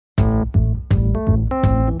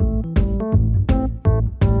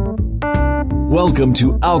Welcome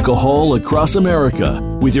to Alcohol Across America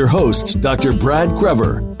with your host, Dr. Brad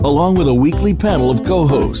Krever, along with a weekly panel of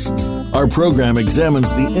co-hosts. Our program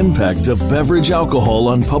examines the impact of beverage alcohol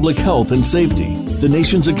on public health and safety, the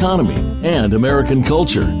nation's economy, and American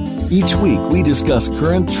culture. Each week, we discuss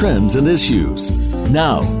current trends and issues.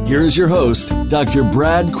 Now, here's your host, Dr.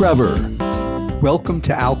 Brad Krever. Welcome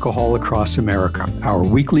to Alcohol Across America, our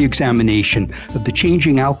weekly examination of the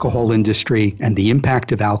changing alcohol industry and the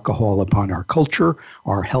impact of alcohol upon our culture,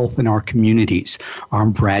 our health, and our communities.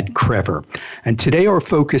 I'm Brad Krever, and today our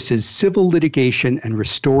focus is civil litigation and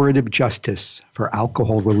restorative justice for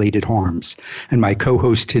alcohol-related harms. And my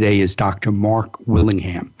co-host today is Dr. Mark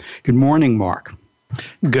Willingham. Good morning, Mark.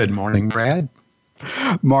 Good morning, Brad.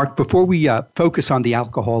 Mark, before we focus on the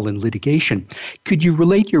alcohol and litigation, could you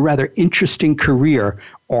relate your rather interesting career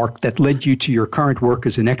arc that led you to your current work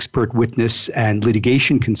as an expert witness and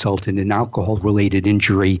litigation consultant in alcohol-related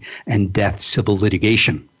injury and death civil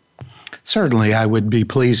litigation? Certainly, I would be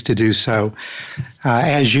pleased to do so.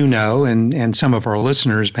 As you know, and some of our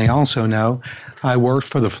listeners may also know, I worked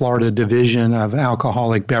for the Florida Division of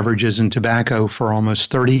Alcoholic Beverages and Tobacco for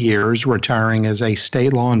almost 30 years, retiring as a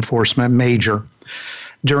state law enforcement major.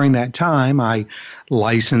 During that time, I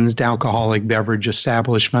licensed alcoholic beverage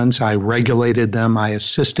establishments. I regulated them. I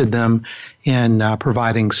assisted them in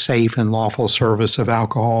providing safe and lawful service of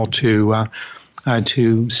alcohol to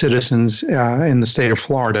citizens in the state of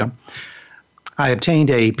Florida. I obtained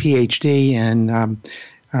a PhD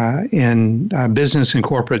in business and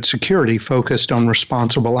corporate security focused on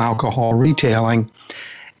responsible alcohol retailing.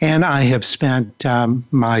 And I have spent over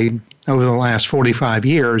the last 45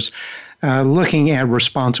 years looking at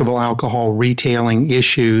responsible alcohol retailing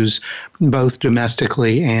issues, both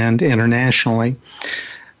domestically and internationally.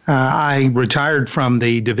 I retired from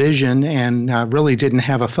the division and really didn't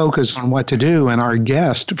have a focus on what to do. And our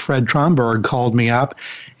guest, Fred Tromberg, called me up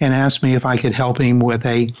and asked me if I could help him with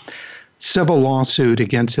a civil lawsuit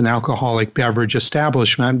against an alcoholic beverage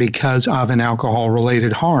establishment because of an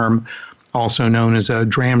alcohol-related harm, also known as a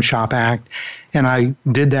Dram Shop Act. And I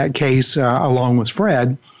did that case along with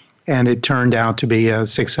Fred, and it turned out to be a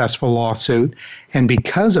successful lawsuit. And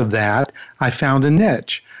because of that, I found a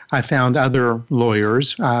niche. I found other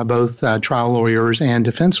lawyers, both trial lawyers and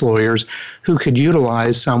defense lawyers, who could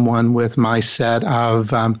utilize someone with my set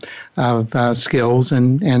of skills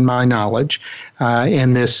and my knowledge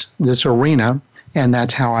in this arena, and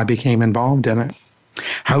that's how I became involved in it.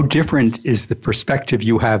 How different is the perspective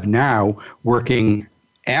you have now working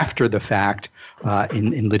after the fact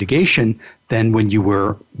in litigation than when you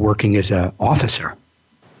were working as an officer?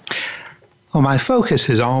 Well, my focus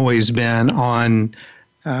has always been on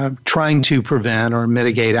trying to prevent or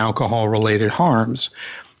mitigate alcohol-related harms.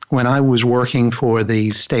 When I was working for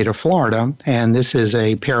the state of Florida, and this is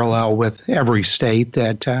a parallel with every state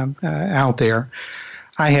that out there,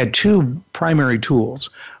 I had two primary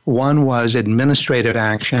tools. One was administrative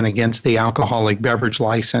action against the alcoholic beverage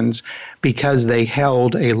license because they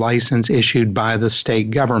held a license issued by the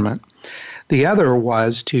state government. The other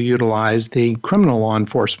was to utilize the criminal law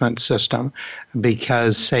enforcement system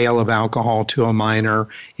because sale of alcohol to a minor,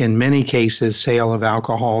 in many cases, sale of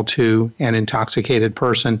alcohol to an intoxicated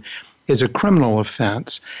person is a criminal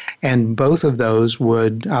offense. And both of those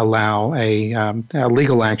would allow a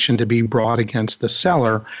legal action to be brought against the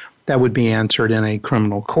seller that would be answered in a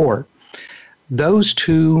criminal court. Those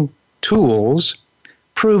two tools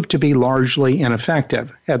proved to be largely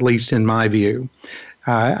ineffective, at least in my view.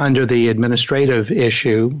 Under the administrative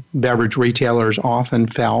issue, beverage retailers often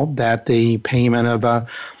felt that the payment of a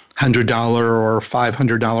 $100 or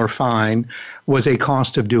 $500 fine was a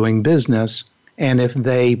cost of doing business. And if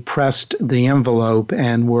they pressed the envelope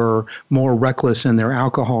and were more reckless in their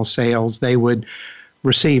alcohol sales, they would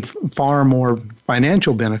receive far more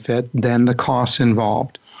financial benefit than the costs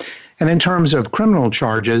involved. And in terms of criminal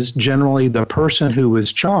charges, generally the person who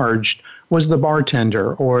was charged was the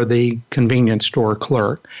bartender or the convenience store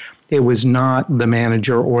clerk. It was not the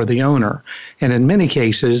manager or the owner. And in many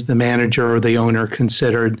cases, the manager or the owner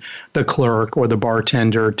considered the clerk or the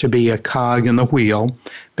bartender to be a cog in the wheel,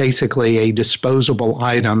 basically a disposable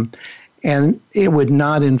item, and it would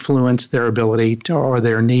not influence their ability to, or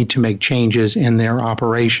their need to make changes in their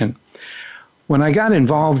operation. When I got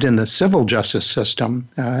involved in the civil justice system,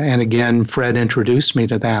 and again, Fred introduced me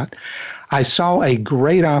to that, I saw a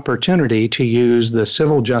great opportunity to use the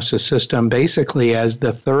civil justice system basically as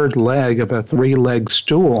the third leg of a three-leg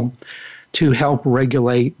stool to help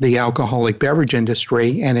regulate the alcoholic beverage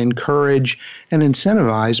industry and encourage and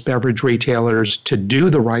incentivize beverage retailers to do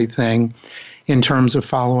the right thing in terms of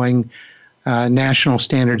following national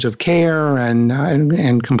standards of care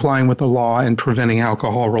and complying with the law and preventing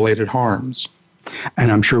alcohol-related harms.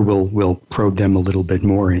 And I'm sure we'll probe them a little bit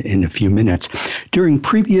more in a few minutes. During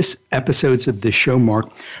previous episodes of this show,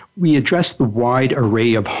 Mark, we addressed the wide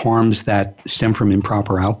array of harms that stem from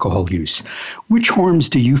improper alcohol use. Which harms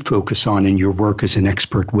do you focus on in your work as an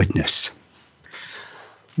expert witness?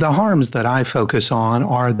 The harms that I focus on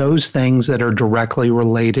are those things that are directly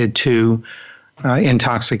related to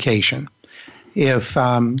intoxication. If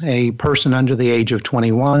a person under the age of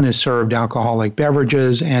 21 is served alcoholic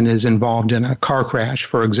beverages and is involved in a car crash,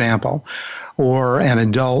 for example, or an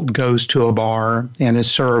adult goes to a bar and is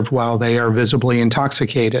served while they are visibly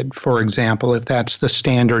intoxicated, for example, if that's the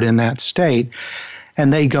standard in that state,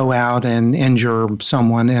 and they go out and injure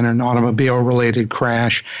someone in an automobile-related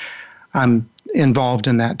crash, I'm involved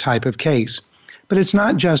in that type of case. But it's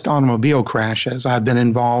not just automobile crashes. I've been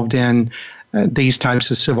involved in these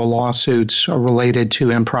types of civil lawsuits are related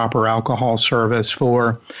to improper alcohol service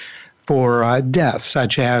for deaths,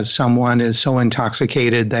 such as someone is so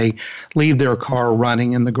intoxicated they leave their car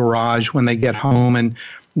running in the garage when they get home and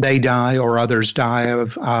they die or others die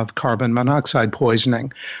of carbon monoxide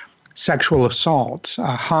poisoning. Sexual assaults,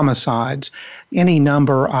 homicides, any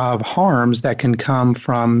number of harms that can come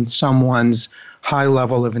from someone's high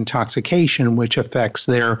level of intoxication, which affects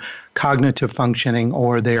their cognitive functioning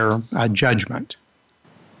or their judgment.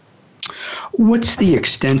 What's the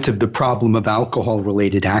extent of the problem of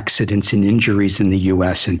alcohol-related accidents and injuries in the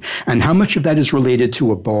U.S., and how much of that is related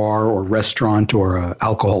to a bar or restaurant or an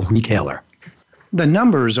alcohol retailer? The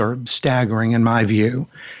numbers are staggering in my view.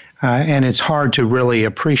 And it's hard to really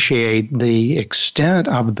appreciate the extent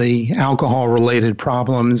of the alcohol-related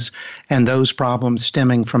problems and those problems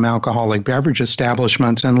stemming from alcoholic beverage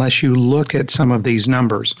establishments unless you look at some of these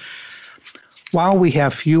numbers. While we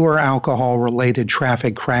have fewer alcohol-related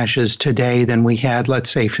traffic crashes today than we had,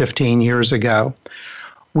 let's say, 15 years ago,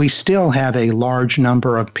 we still have a large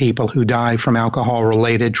number of people who die from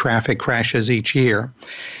alcohol-related traffic crashes each year.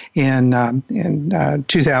 In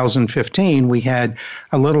 2015, we had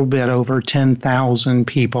a little bit over 10,000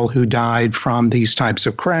 people who died from these types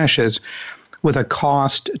of crashes, with a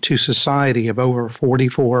cost to society of over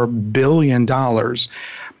 $44 billion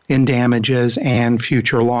in damages and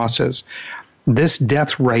future losses. This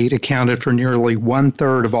death rate accounted for nearly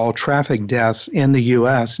 1/3 of all traffic deaths in the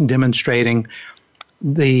U.S., demonstrating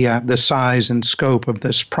the size and scope of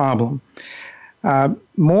this problem.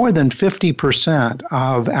 More than 50%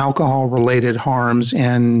 of alcohol-related harms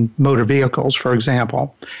in motor vehicles, for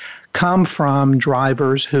example, come from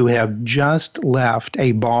drivers who have just left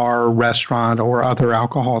a bar, restaurant, or other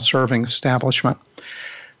alcohol-serving establishment.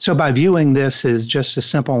 So by viewing this as just a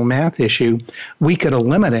simple math issue, we could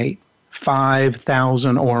eliminate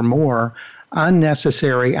 5,000 or more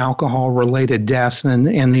unnecessary alcohol-related deaths in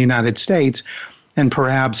the United States, and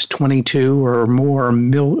perhaps 22 or more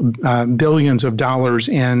billions of dollars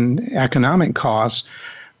in economic costs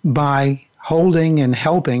by holding and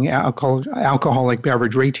helping alcoholic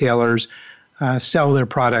beverage retailers sell their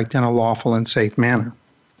product in a lawful and safe manner.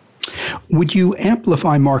 Would you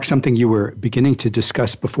amplify, Mark, something you were beginning to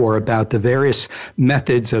discuss before about the various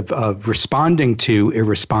methods of responding to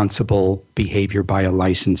irresponsible behavior by a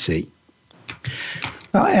licensee?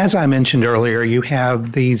 As I mentioned earlier, you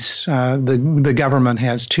have these, the government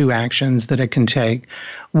has two actions that it can take.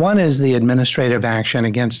 One is the administrative action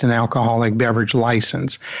against an alcoholic beverage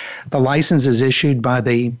license. The license is issued by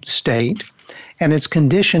the state, and it's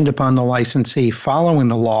conditioned upon the licensee following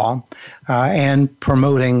the law and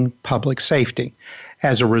promoting public safety.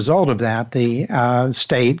 As a result of that, the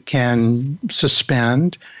state can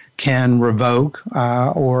suspend, can revoke,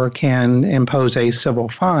 or can impose a civil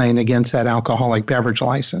fine against that alcoholic beverage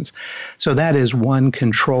license. So that is one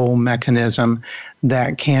control mechanism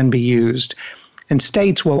that can be used. And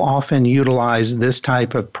states will often utilize this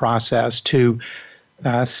type of process to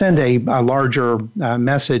send a larger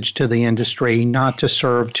message to the industry not to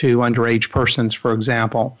serve to underage persons, for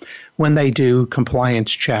example, when they do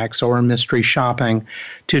compliance checks or mystery shopping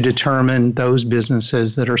to determine those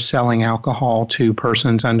businesses that are selling alcohol to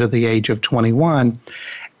persons under the age of 21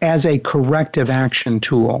 as a corrective action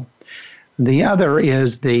tool. The other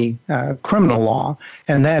is the criminal law,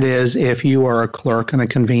 and that is if you are a clerk in a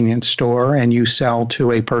convenience store and you sell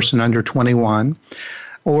to a person under 21,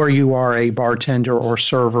 or you are a bartender or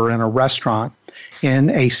server in a restaurant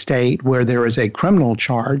in a state where there is a criminal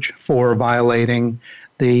charge for violating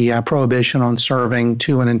the prohibition on serving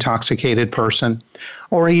to an intoxicated person,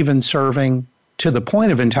 or even serving to the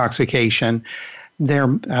point of intoxication, there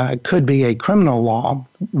could be a criminal law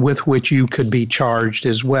with which you could be charged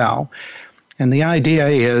as well. And the idea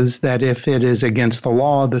is that if it is against the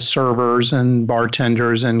law, the servers and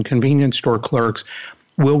bartenders and convenience store clerks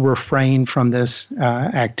will refrain from this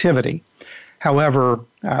activity. However,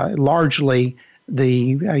 largely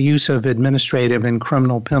the use of administrative and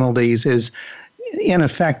criminal penalties is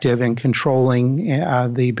ineffective in controlling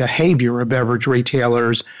the behavior of beverage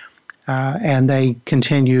retailers, and they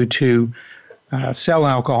continue to sell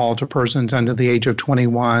alcohol to persons under the age of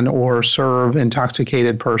 21 or serve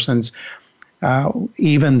intoxicated persons,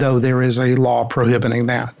 even though there is a law prohibiting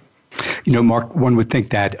that. You know, Mark, one would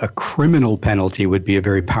think that a criminal penalty would be a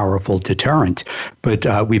very powerful deterrent. But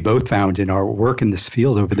we both found in our work in this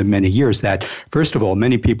field over the many years that, first of all,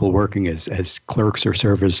 many people working as clerks or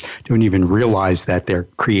servers don't even realize that they're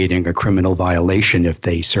creating a criminal violation if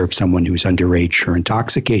they serve someone who's underage or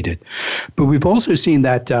intoxicated. But we've also seen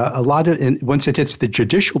that a lot of, once it hits the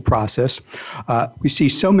judicial process, we see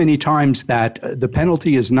so many times that the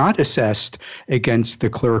penalty is not assessed against the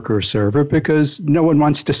clerk or server because no one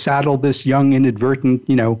wants to saddle this young inadvertent,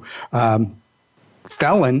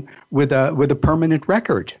 felon with a permanent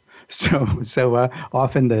record. So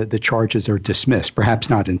often the charges are dismissed. Perhaps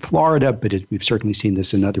not in Florida, but we've certainly seen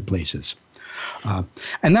this in other places.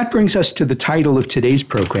 And that brings us to the title of today's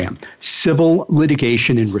program, Civil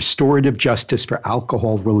Litigation and Restorative Justice for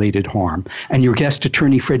Alcohol-Related Harm, and your guest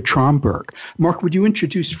attorney, Fred Tromberg. Mark, would you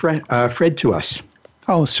introduce Fred to us?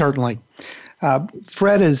 Oh, certainly.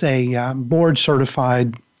 Fred is a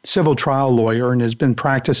board-certified civil trial lawyer and has been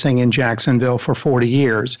practicing in Jacksonville for 40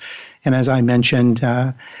 years. And as I mentioned,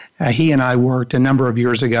 he and I worked a number of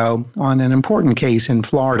years ago on an important case in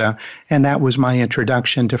Florida, and that was my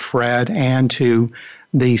introduction to Fred and to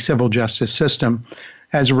the civil justice system.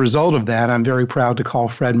 As a result of that, I'm very proud to call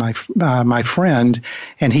Fred my friend,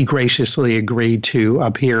 and he graciously agreed to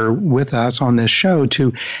appear with us on this show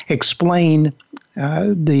to explain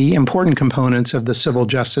the important components of the civil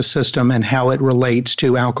justice system and how it relates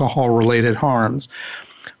to alcohol-related harms.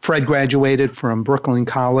 Fred graduated from Brooklyn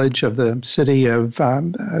College of the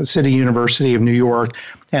City University of New York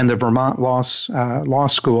and the Vermont Law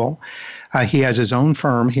School. He has his own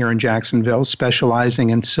firm here in Jacksonville, specializing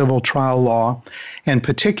in civil trial law and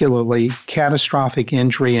particularly catastrophic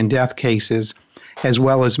injury and death cases, as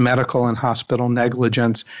well as medical and hospital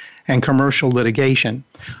negligence and commercial litigation.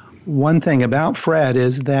 One thing about Fred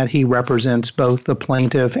is that he represents both the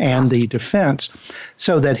plaintiff and the defense,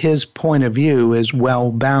 so that his point of view is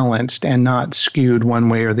well balanced and not skewed one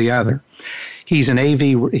way or the other. He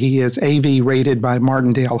is AV rated by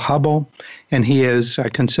Martindale-Hubbell, and he is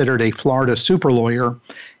considered a Florida super lawyer,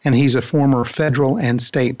 and he's a former federal and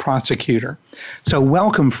state prosecutor. So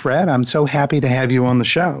welcome, Fred. I'm so happy to have you on the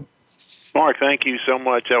show. Mark, thank you so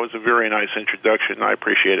much. That was a very nice introduction. I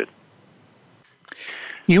appreciate it.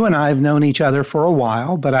 You and I have known each other for a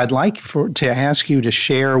while, but I'd like to ask you to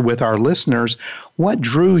share with our listeners what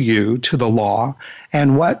drew you to the law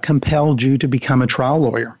and what compelled you to become a trial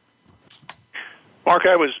lawyer. Mark,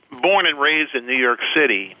 I was born and raised in New York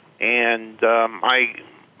City, and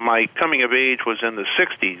my coming of age was in the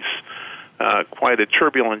 60s, quite a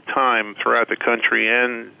turbulent time throughout the country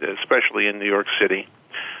and especially in New York City.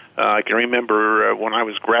 I can remember when I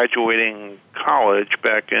was graduating college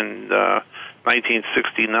back in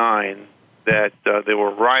 1969 that there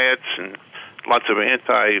were riots and lots of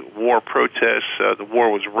anti-war protests. The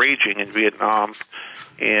war was raging in Vietnam.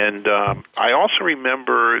 And I also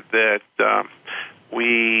remember that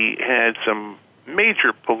we had some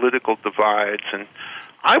major political divides, and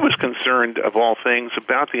I was concerned, of all things,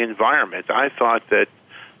 about the environment. I thought that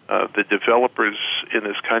the developers in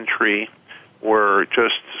this country were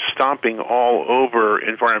just stomping all over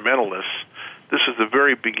environmentalists. This is the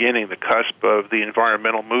very beginning, the cusp of the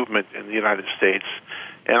environmental movement in the United States,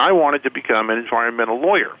 and I wanted to become an environmental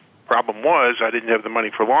lawyer. Problem was, I didn't have the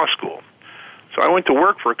money for law school. So I went to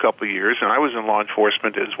work for a couple of years, and I was in law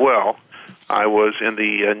enforcement as well. I was in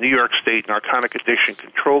the New York State Narcotic Addiction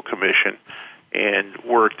Control Commission and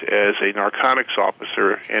worked as a narcotics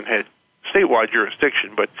officer and had statewide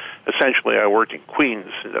jurisdiction, but essentially I worked in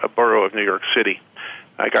Queens, a borough of New York City.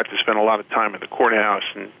 I got to spend a lot of time in the courthouse,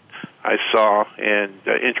 and I saw and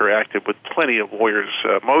interacted with plenty of lawyers,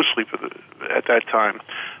 mostly at that time,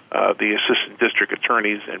 the assistant district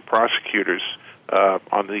attorneys and prosecutors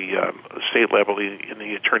on the state level in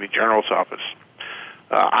the Attorney General's office.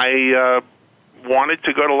 I wanted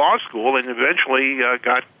to go to law school and eventually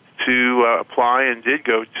got to apply and did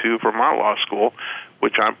go to Vermont Law School,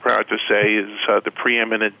 which I'm proud to say is the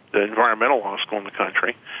preeminent environmental law school in the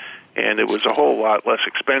country. And it was a whole lot less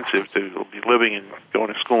expensive to be living and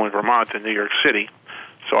going to school in Vermont than New York City.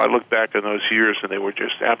 So I look back on those years, and they were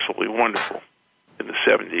just absolutely wonderful in the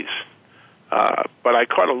 70s. But I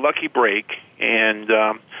caught a lucky break, and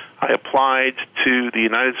I applied to the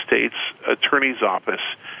United States Attorney's Office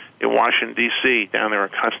in Washington, D.C., down there on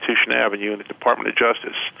Constitution Avenue in the Department of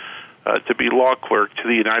Justice, to be law clerk to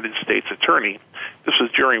the United States Attorney. This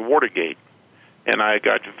was during Watergate, and I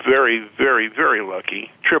got very, very, very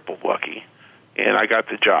lucky, triple lucky, and I got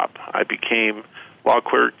the job. I became law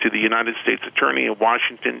clerk to the United States Attorney in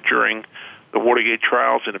Washington during the Watergate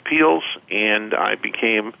trials and appeals, and I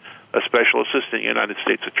became a special assistant United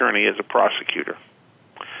States Attorney as a prosecutor.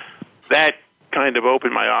 That kind of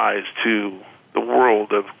opened my eyes to the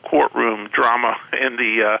world of courtroom drama and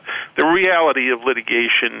the reality of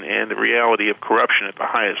litigation and the reality of corruption at the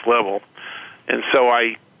highest level. And so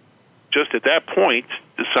I, just at that point,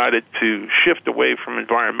 decided to shift away from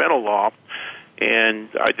environmental law, and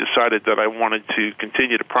I decided that I wanted to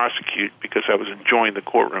continue to prosecute because I was enjoying the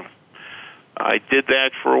courtroom. I did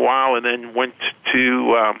that for a while and then went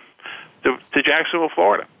to Jacksonville,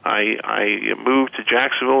 Florida. I moved to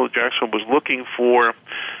Jacksonville. Jacksonville was looking for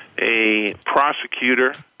a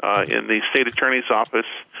prosecutor in the state attorney's office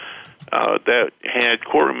that had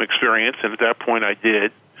courtroom experience, and at that point I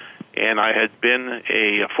did. And I had been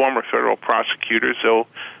a former federal prosecutor, so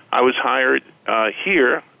I was hired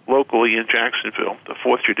here locally in Jacksonville, the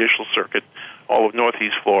 4th Judicial Circuit, all of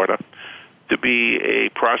Northeast Florida, to be a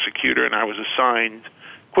prosecutor, and I was assigned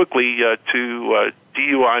quickly to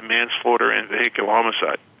DUI, manslaughter, and vehicular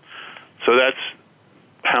homicide. So that's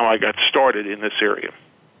how I got started in this area.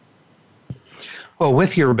 Well,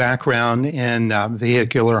 with your background in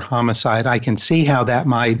vehicular homicide, I can see how that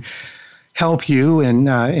might help you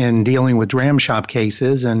in dealing with dram shop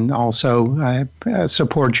cases, and also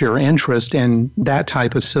support your interest in that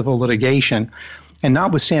type of civil litigation. And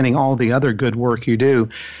notwithstanding all the other good work you do,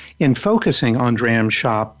 in focusing on dram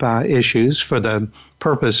shop issues for the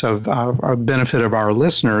purpose of our benefit of our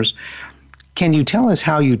listeners, can you tell us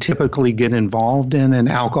how you typically get involved in an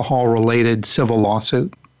alcohol-related civil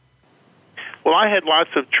lawsuit? Well, I had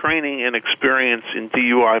lots of training and experience in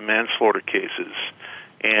DUI manslaughter cases.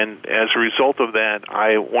 And as a result of that,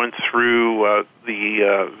 I went through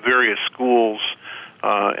the various schools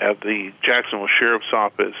at the Jacksonville Sheriff's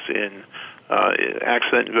Office in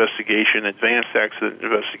accident investigation, advanced accident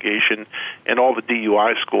investigation, and all the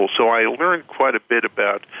DUI schools. So I learned quite a bit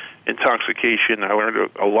about intoxication. I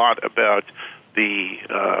learned a lot about the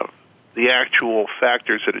actual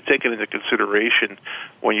factors that are taken into consideration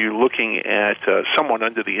when you're looking at someone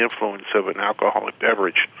under the influence of an alcoholic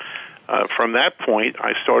beverage. From that point,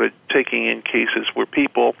 I started taking in cases where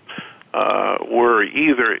people were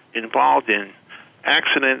either involved in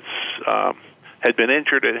accidents, had been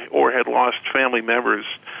injured, or had lost family members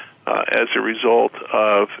as a result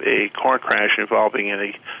of a car crash involving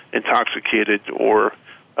an intoxicated or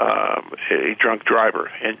a drunk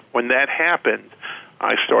driver. And when that happened,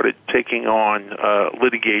 I started taking on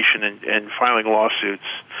litigation and filing lawsuits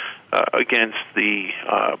against the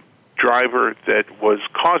driver that was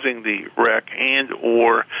causing the wreck, and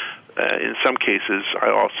or in some cases I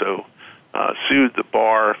also sued the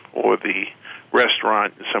bar or the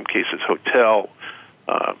restaurant, in some cases hotel,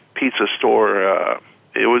 pizza store.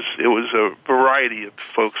 It was a variety of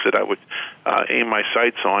folks that I would aim my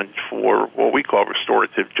sights on for what we call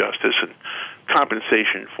restorative justice and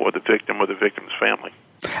compensation for the victim or the victim's family.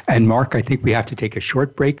 And Mark, I think we have to take a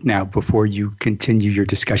short break now before you continue your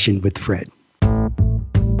discussion with Fred.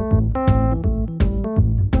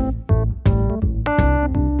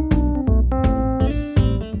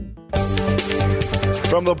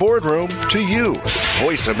 From the boardroom to you,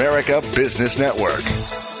 Voice America Business Network.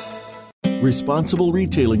 Responsible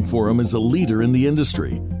Retailing Forum is a leader in the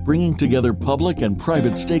industry, bringing together public and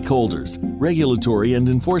private stakeholders, regulatory and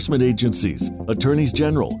enforcement agencies, attorneys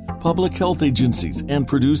general, public health agencies and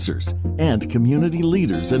producers, and community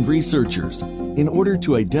leaders and researchers in order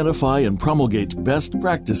to identify and promulgate best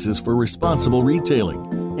practices for responsible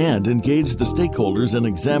retailing and engage the stakeholders in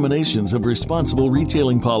examinations of responsible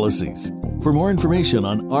retailing policies. For more information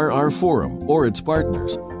on RR Forum or its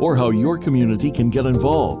partners, or how your community can get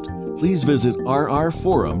involved, please visit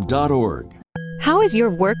rrforum.org. How is your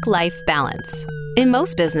work-life balance? In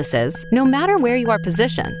most businesses, no matter where you are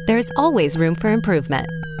positioned, there is always room for improvement.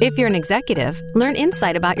 If you're an executive, learn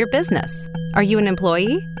insight about your business. Are you an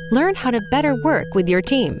employee? Learn how to better work with your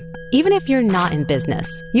team. Even if you're not in business,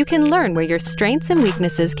 you can learn where your strengths and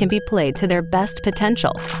weaknesses can be played to their best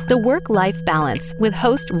potential. The Work-Life Balance with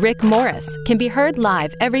host Rick Morris can be heard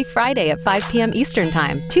live every Friday at 5 p.m. Eastern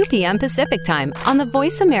Time, 2 p.m. Pacific Time on the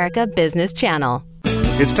Voice America Business Channel.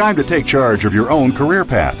 It's time to take charge of your own career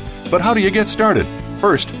path. But how do you get started?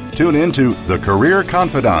 First, tune in to The Career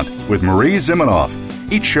Confidant with Marie Zimenoff.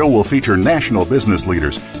 Each show will feature national business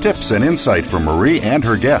leaders, tips and insight from Marie and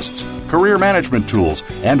her guests, career management tools,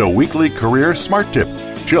 and a weekly career smart tip.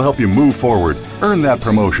 She'll help you move forward, earn that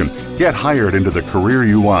promotion, get hired into the career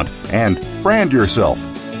you want, and brand yourself.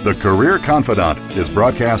 The Career Confidant is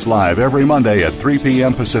broadcast live every Monday at 3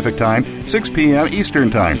 p.m. Pacific Time, 6 p.m.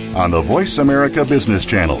 Eastern Time on the Voice America Business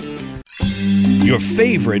Channel. Your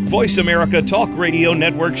favorite Voice America Talk Radio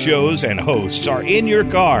Network shows and hosts are in your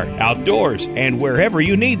car, outdoors, and wherever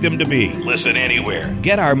you need them to be. Listen anywhere.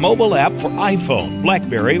 Get our mobile app for iPhone,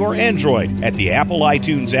 BlackBerry, or Android at the Apple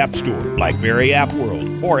iTunes App Store, BlackBerry App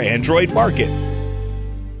World, or Android Market.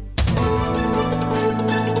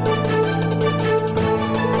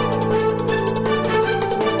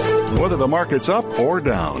 Whether the market's up or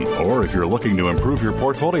down, or if you're looking to improve your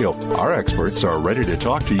portfolio, our experts are ready to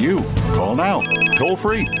talk to you. Call now. Toll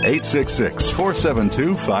free,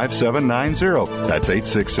 866-472-5790. That's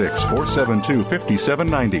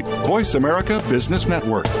 866-472-5790. Voice America Business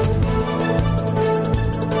Network.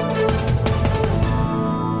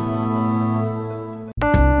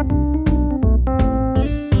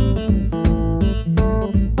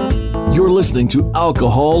 You're listening to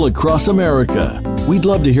Alcohol Across America. We'd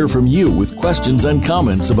love to hear from you with questions and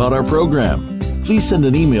comments about our program. Please send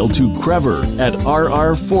an email to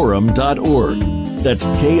krevor@rrforum.org. That's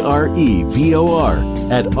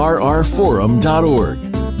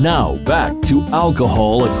KREVOR@rrforum.org. Now back to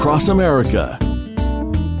Alcohol Across America.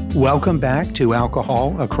 Welcome back to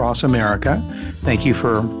Alcohol Across America. Thank you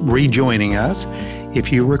for rejoining us.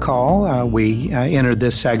 If you recall, we entered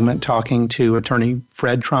this segment talking to attorney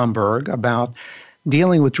Fred Tromberg about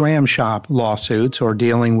dealing with dram shop lawsuits or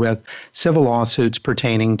dealing with civil lawsuits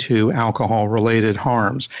pertaining to alcohol-related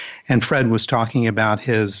harms. And Fred was talking about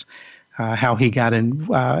his how he got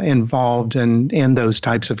involved in those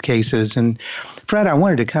types of cases. And Fred, I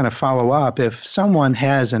wanted to kind of follow up. If someone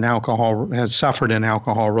has suffered an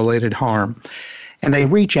alcohol-related harm, and they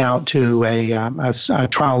reach out to a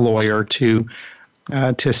trial lawyer to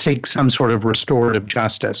seek some sort of restorative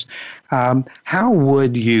justice, how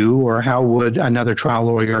would you or how would another trial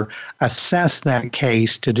lawyer assess that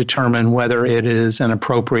case to determine whether it is an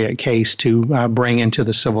appropriate case to bring into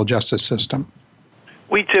the civil justice system?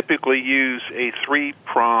 We typically use a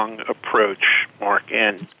three-prong approach, Mark,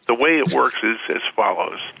 and the way it works is as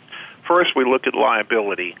follows. First, we look at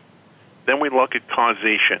liability, then we look at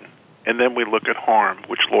causation, and then we look at harm,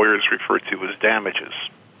 which lawyers refer to as damages.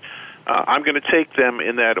 I'm going to take them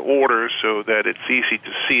in that order so that it's easy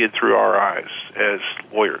to see it through our eyes as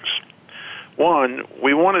lawyers. One,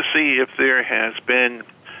 we want to see if there has been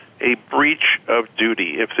a breach of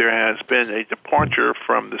duty, if there has been a departure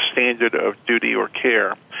from the standard of duty or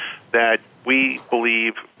care that we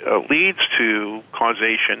believe leads to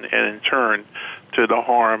causation and in turn to the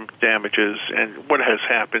harm, damages, and what has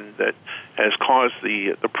happened that has caused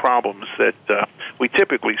the problems that we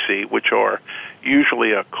typically see, which are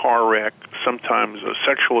usually a car wreck, sometimes a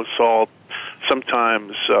sexual assault,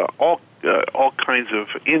 sometimes all kinds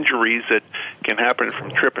of injuries that can happen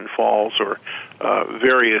from trip and falls or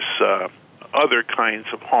various other kinds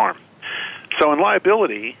of harm. So in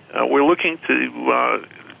liability, we're looking to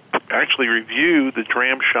actually review the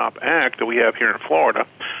Dram Shop Act that we have here in Florida.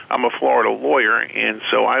 I'm a Florida lawyer, and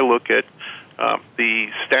so I look at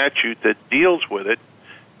the statute that deals with it.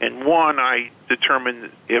 And one, I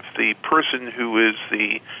determine if the person who is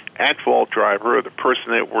the at-fault driver or the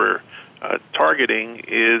person that we're targeting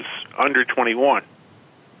is under 21.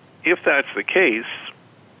 If that's the case,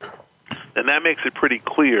 then that makes it pretty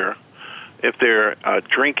clear if they're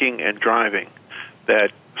drinking and driving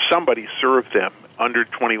that somebody served them under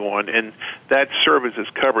 21, and that service is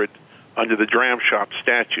covered under the Dram Shop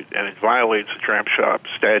statute, and it violates the Dram Shop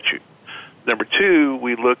statute. Number two,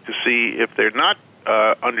 we look to see if they're not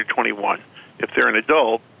under 21, if they're an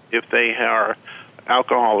adult, if they are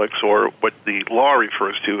alcoholics or what the law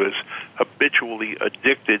refers to as habitually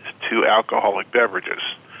addicted to alcoholic beverages.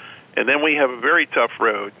 And then we have a very tough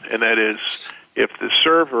road, and that is if the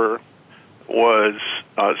server was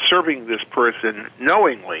serving this person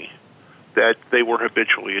knowingly that they were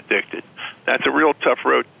habitually addicted. That's a real tough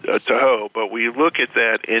road to hoe, but we look at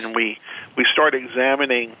that and we start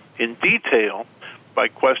examining in detail by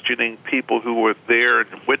questioning people who were there and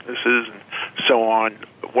witnesses and so on,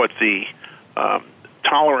 what the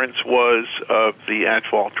tolerance was of the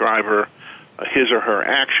at-fault driver, his or her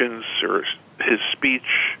actions, or his speech,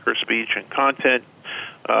 her speech and content,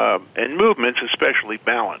 and movements, especially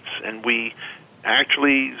balance. And we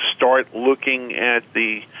actually start looking at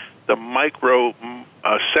the micro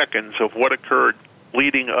seconds of what occurred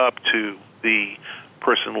leading up to the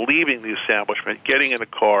person leaving the establishment, getting in a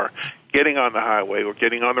car, getting on the highway or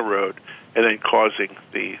getting on the road and then causing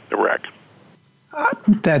the wreck.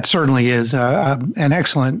 That certainly is an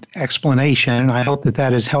excellent explanation, and I hope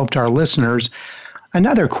that has helped our listeners.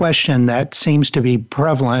 Another question that seems to be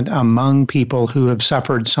prevalent among people who have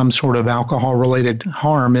suffered some sort of alcohol-related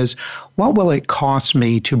harm is, what will it cost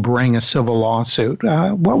me to bring a civil lawsuit?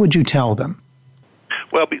 What would you tell them?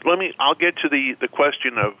 Well, I'll get to the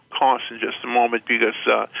question of cost in just a moment, because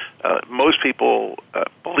most people,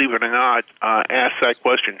 believe it or not, ask that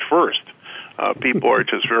question first. People are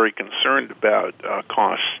just very concerned about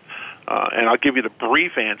costs. And I'll give you the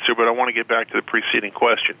brief answer, but I want to get back to the preceding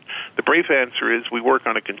question. The brief answer is we work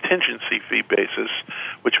on a contingency fee basis,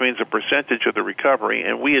 which means a percentage of the recovery,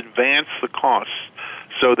 and we advance the costs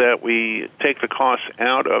so that we take the costs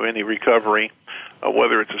out of any recovery,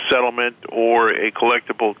 whether it's a settlement or a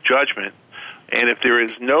collectible judgment. And if there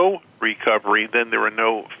is no recovery, then there are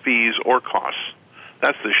no fees or costs.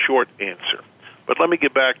 That's the short answer. But let me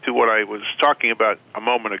get back to what I was talking about a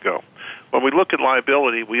moment ago. When we look at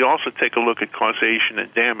liability, we also take a look at causation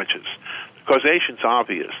and damages. Causation's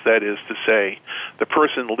obvious. That is to say, the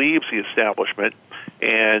person leaves the establishment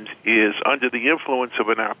and is under the influence of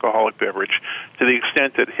an alcoholic beverage to the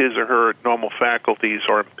extent that his or her normal faculties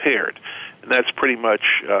are impaired. And that's pretty much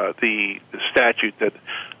the statute that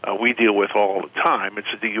we deal with all the time. It's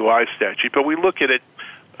a DUI statute. But we look at it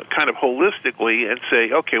kind of holistically and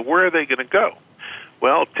say, okay, where are they going to go?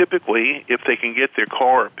 Well, typically, if they can get their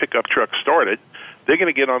car or pickup truck started, they're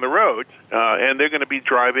going to get on the road, and they're going to be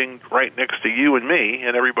driving right next to you and me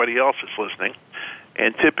and everybody else that's listening.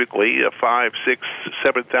 And typically, 5,000, 6,000,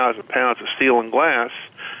 7,000 pounds of steel and glass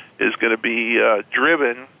is going to be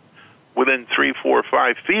driven within 3, 4,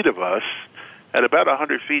 5 feet of us at about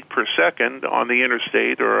 100 feet per second on the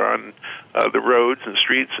interstate or on the roads and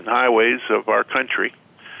streets and highways of our country.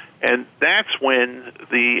 And that's when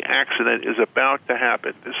the accident is about to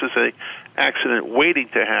happen. This is an accident waiting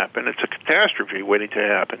to happen. It's a catastrophe waiting to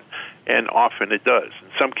happen, and often it does.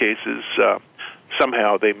 In some cases,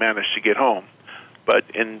 somehow they manage to get home. But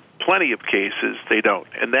in plenty of cases, they don't.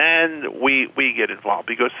 And then we get involved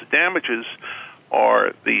because the damages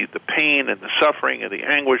are the pain and the suffering and the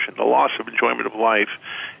anguish and the loss of enjoyment of life.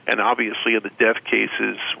 And obviously in the death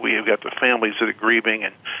cases, we have got the families that are grieving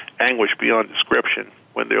and anguish beyond description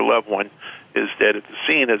when their loved one is dead at the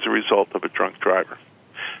scene as a result of a drunk driver.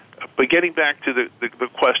 But getting back to the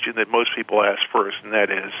question that most people ask first, and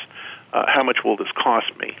that is, how much will this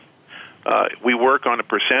cost me? We work on a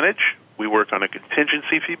percentage. We work on a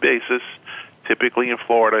contingency fee basis. Typically in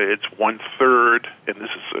Florida, it's 1/3, and this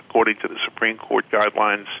is according to the Supreme Court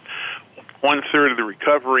guidelines, 1/3 of the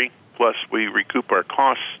recovery, plus we recoup our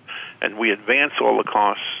costs, and we advance all the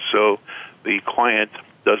costs so the client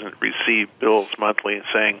doesn't receive bills monthly and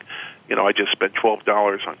saying, I just spent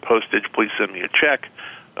 $12 on postage, please send me a check.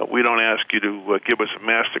 We don't ask you to give us a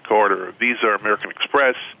MasterCard or a Visa or American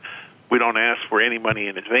Express. We don't ask for any money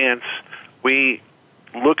in advance. We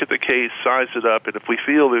look at the case, size it up, and if we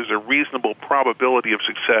feel there's a reasonable probability of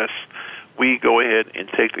success, we go ahead and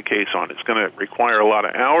take the case on. It's going to require a lot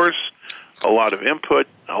of hours, a lot of input,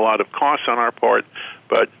 a lot of costs on our part,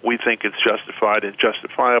 but we think it's justified and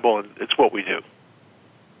justifiable, and it's what we do.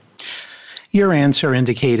 Your answer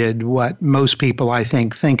indicated what most people, I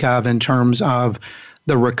think of in terms of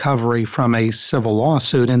the recovery from a civil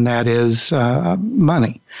lawsuit, and that is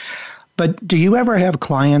money. But do you ever have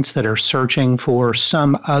clients that are searching for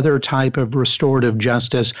some other type of restorative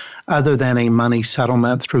justice other than a money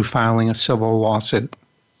settlement through filing a civil lawsuit?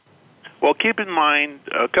 Well, keep in mind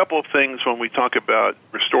a couple of things when we talk about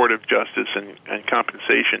restorative justice and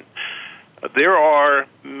compensation. There are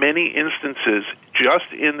many instances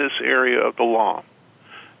just in this area of the law,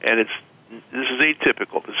 and this is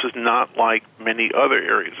atypical. This is not like many other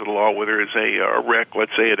areas of the law where there is a wreck,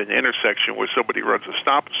 let's say at an intersection where somebody runs a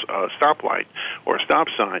stoplight or a stop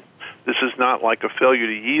sign. This is not like a failure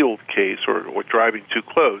to yield case or driving too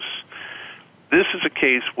close. This is a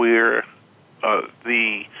case where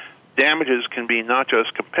the damages can be not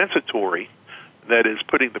just compensatory, that is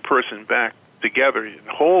putting the person back together and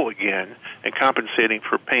whole again and compensating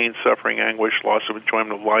for pain, suffering, anguish, loss of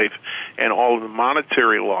enjoyment of life, and all of the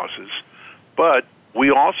monetary losses. But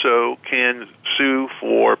we also can sue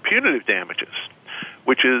for punitive damages,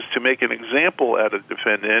 which is to make an example out of the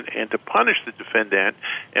defendant and to punish the defendant.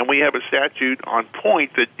 And we have a statute on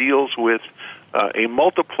point that deals with a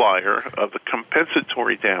multiplier of the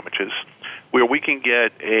compensatory damages where we can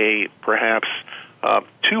get a perhaps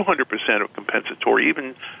 200% of compensatory,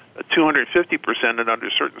 even 250% and under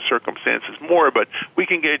certain circumstances more, but we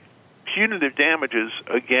can get punitive damages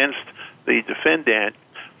against the defendant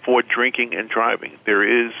for drinking and driving. There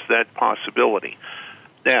is that possibility.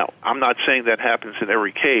 Now, I'm not saying that happens in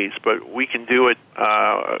every case, but we can do it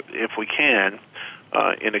if we can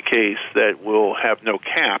in a case that will have no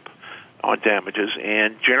cap on damages.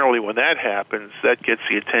 And generally when that happens, that gets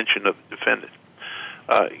the attention of the defendant.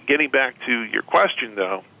 Getting back to your question,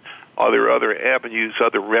 though, are there other avenues,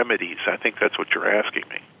 other remedies? I think that's what you're asking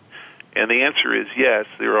me. And the answer is yes,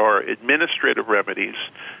 there are administrative remedies,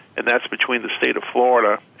 and that's between the state of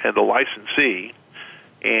Florida and the licensee.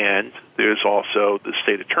 And there's also the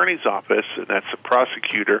state attorney's office, and that's the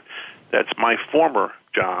prosecutor. That's my former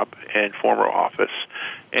job and former office.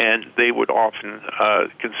 And they would often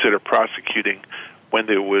consider prosecuting when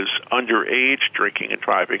there was underage drinking and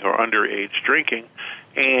driving or underage drinking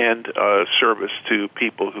and service to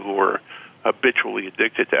people who were habitually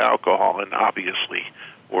addicted to alcohol and obviously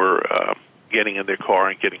were getting in their car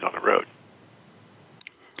and getting on the road.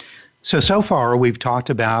 So far we've talked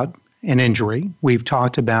about an injury. We've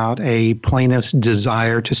talked about a plaintiff's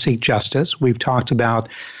desire to seek justice. We've talked about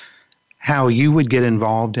how you would get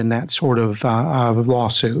involved in that sort of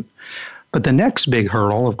lawsuit. But the next big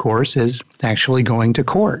hurdle, of course, is actually going to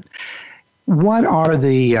court. What are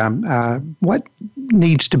the what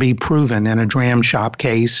needs to be proven in a dram shop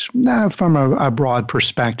case from a broad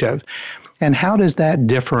perspective? And how does that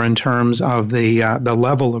differ in terms of the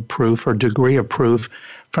level of proof or degree of proof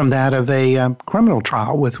from that of a criminal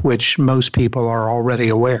trial with which most people are already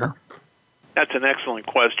aware? That's an excellent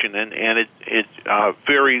question, and it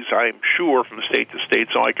varies, I'm sure, from state to state,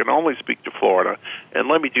 so I can only speak to Florida. And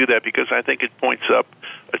let me do that because I think it points up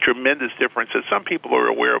a tremendous difference that some people are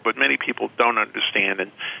aware of, but many people don't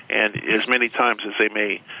understand. And as many times as they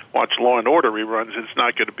may watch Law and Order reruns, it's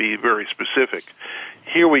not going to be very specific.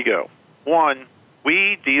 Here we go. One,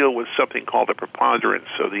 we deal with something called the preponderance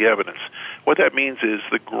of the evidence. What that means is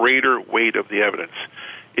the greater weight of the evidence.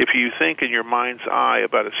 If you think in your mind's eye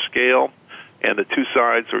about a scale and the two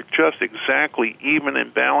sides are just exactly even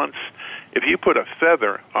in balance, if you put a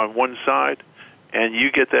feather on one side and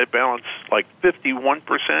you get that balance like 51%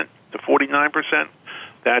 to 49%,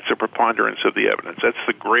 that's a preponderance of the evidence. That's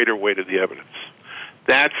the greater weight of the evidence.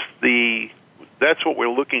 That's what we're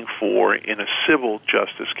looking for in a civil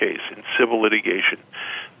justice case, in civil litigation.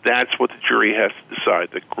 That's what the jury has to decide,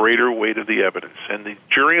 the greater weight of the evidence. And the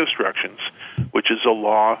jury instructions, which is a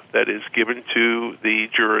law that is given to the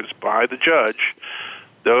jurors by the judge,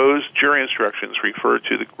 those jury instructions refer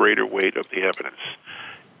to the greater weight of the evidence.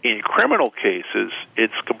 In criminal cases,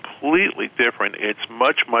 it's completely different. It's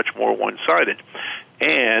much, much more one-sided.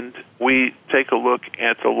 And we take a look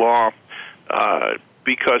at the law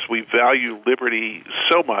because we value liberty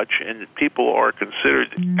so much, and people are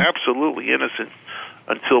considered absolutely innocent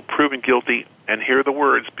until proven guilty, and hear the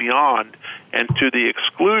words beyond and to the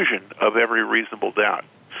exclusion of every reasonable doubt.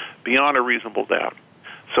 Beyond a reasonable doubt.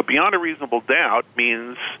 So beyond a reasonable doubt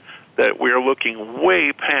means that we're looking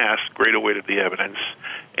way past greater weight of the evidence,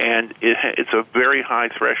 and it's a very high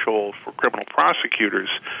threshold for criminal prosecutors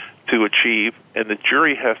to achieve, and the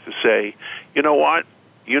jury has to say, you know what,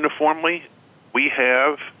 uniformly, we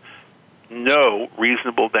have no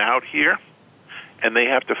reasonable doubt here, and they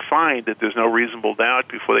have to find that there's no reasonable doubt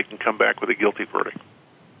before they can come back with a guilty verdict.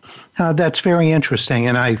 That's very interesting,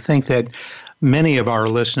 and I think that many of our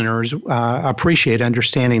listeners appreciate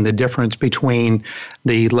understanding the difference between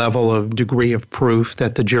the level of degree of proof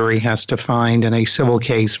that the jury has to find in a civil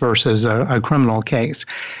case versus a criminal case.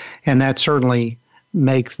 And that certainly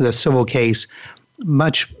makes the civil case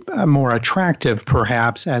much more attractive,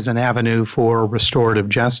 perhaps, as an avenue for restorative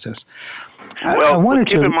justice. Well,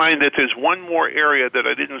 keep in mind that there's one more area that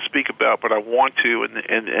I didn't speak about, but I want to,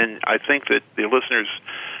 and I think that the listeners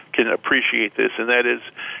can appreciate this, and that is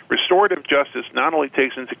restorative justice not only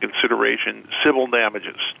takes into consideration civil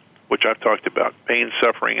damages, which I've talked about, pain,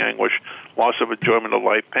 suffering, anguish, loss of enjoyment of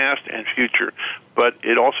life past and future, but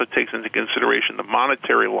it also takes into consideration the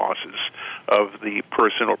monetary losses of the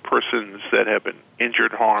person or persons that have been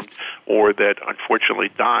injured, harmed, or that unfortunately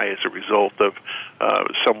die as a result of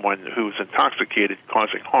someone who's intoxicated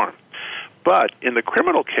causing harm. But in the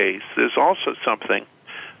criminal case, there's also something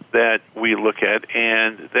that we look at,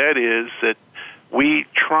 and that is that we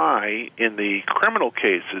try in the criminal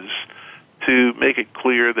cases to make it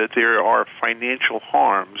clear that there are financial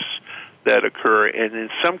harms that occur, and in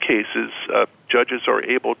some cases, judges are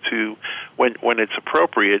able to, when it's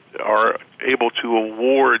appropriate, are able to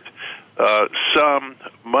award some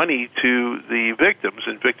money to the victims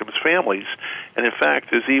and victims' families. And in fact,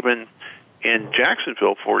 there's even in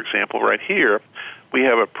Jacksonville, for example, right here, we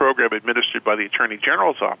have a program administered by the Attorney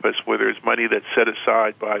General's office where there's money that's set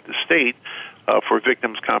aside by the state for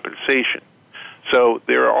victims' compensation. So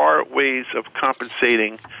there are ways of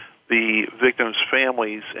compensating the victims'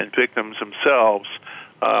 families and victims themselves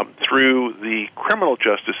through the criminal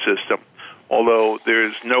justice system, although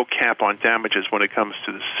there's no cap on damages when it comes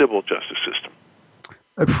to the civil justice system.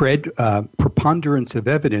 Fred, preponderance of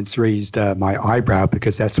evidence raised my eyebrow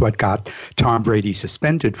because that's what got Tom Brady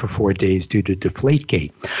suspended for 4 days due to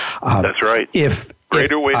Deflategate. That's right.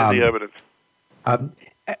 Greater weight of the evidence.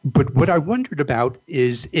 But what I wondered about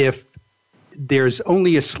is if there's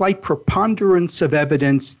only a slight preponderance of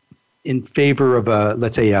evidence in favor of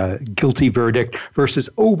let's say a guilty verdict versus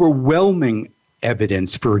overwhelming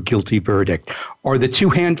evidence for a guilty verdict. Are the two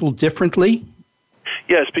handled differently?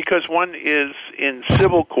 Yes, because one is in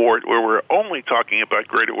civil court where we're only talking about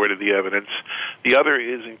greater weight of the evidence. The other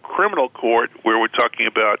is in criminal court where we're talking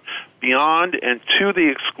about beyond and to the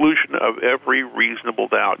exclusion of every reasonable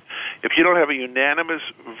doubt. If you don't have a unanimous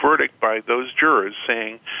verdict by those jurors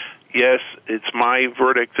saying, yes, it's my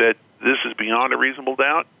verdict that this is beyond a reasonable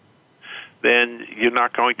doubt, then you're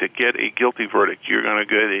not going to get a guilty verdict. You're going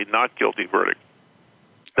to get a not guilty verdict.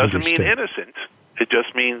 Doesn't mean innocent. It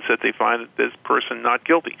just means that they find this person not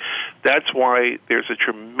guilty. That's why there's a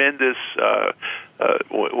tremendous,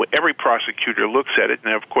 every prosecutor looks at it,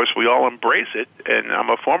 and of course we all embrace it, and I'm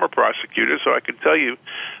a former prosecutor, so I can tell you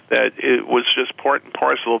that it was just part and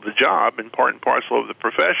parcel of the job and part and parcel of the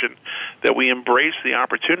profession that we embrace the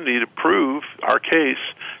opportunity to prove our case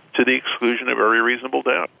to the exclusion of every reasonable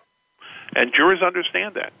doubt. And jurors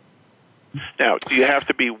understand that. Now, do you have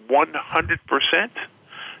to be 100%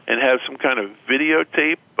 and have some kind of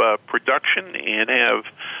videotape production and have,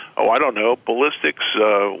 ballistics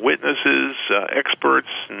witnesses, experts?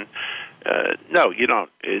 And no, you don't.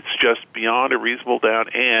 It's just beyond a reasonable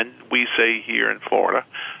doubt, and we say here in Florida,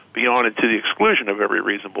 beyond and to the exclusion of every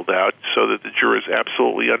reasonable doubt, so that the jurors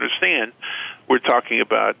absolutely understand we're talking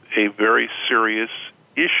about a very serious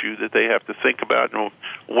issue that they have to think about and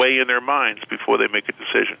weigh in their minds before they make a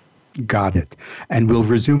decision. Got it. And we'll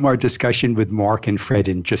resume our discussion with Mark and Fred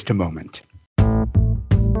in just a moment.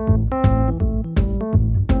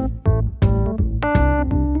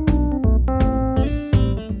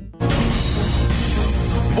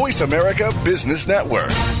 Voice America Business Network,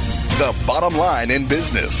 the bottom line in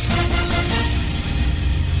business.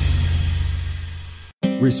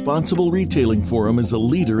 Responsible Retailing Forum is a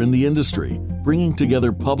leader in the industry, bringing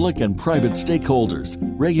together public and private stakeholders,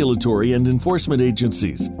 regulatory and enforcement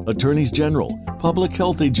agencies, attorneys general, public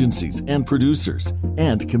health agencies and producers,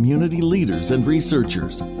 and community leaders and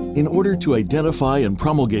researchers in order to identify and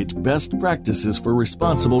promulgate best practices for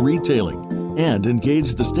responsible retailing and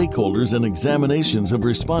engage the stakeholders in examinations of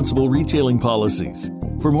responsible retailing policies.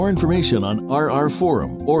 For more information on RR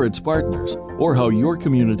Forum or its partners, or how your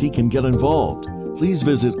community can get involved, please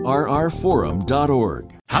visit rrforum.org.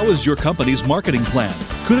 How is your company's marketing plan?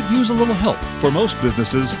 Could it use a little help? For most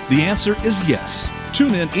businesses, the answer is yes.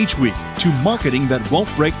 Tune in each week to Marketing That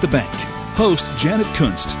Won't Break the Bank. Host Janet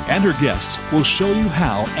Kunst and her guests will show you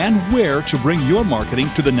how and where to bring your marketing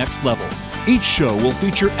to the next level. Each show will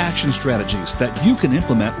feature action strategies that you can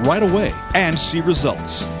implement right away and see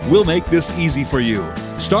results. We'll make this easy for you.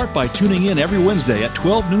 Start by tuning in every Wednesday at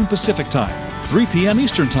 12 noon Pacific Time, 3 p.m.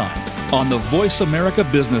 Eastern Time, on the Voice America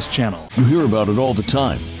Business Channel. You hear about it all the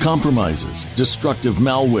time. Compromises, destructive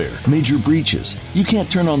malware, major breaches. You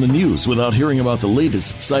can't turn on the news without hearing about the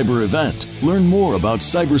latest cyber event. Learn more about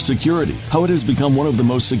cybersecurity, how it has become one of the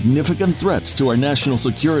most significant threats to our national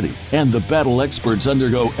security, and the battle experts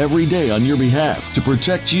undergo every day on your behalf to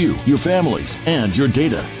protect you, your families, and your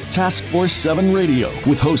data. Task Force 7 Radio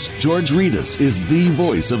with host George Reedus is the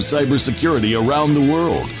voice of cybersecurity around the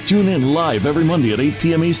world. Tune in live every Monday at 8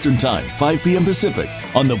 p.m. Eastern Time, 5 p.m. Pacific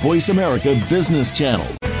on the Voice America Business Channel.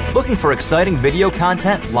 Looking for exciting video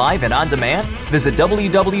content live and on demand? Visit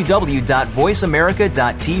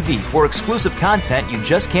www.voiceamerica.tv for exclusive content you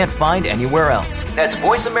just can't find anywhere else. That's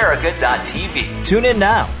voiceamerica.tv. Tune in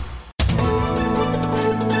now.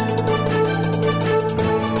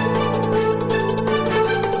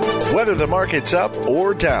 Whether the market's up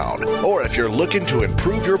or down, or if you're looking to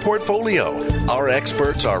improve your portfolio, our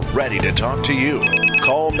experts are ready to talk to you.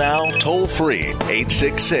 Call now toll free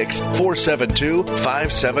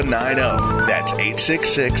 866-472-5790. That's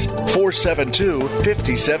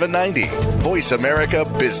 866-472-5790. Voice America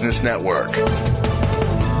Business Network.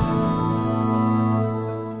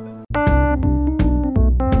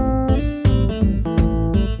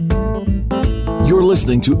 You're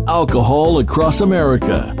listening to Alcohol Across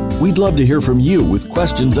America. We'd love to hear from you with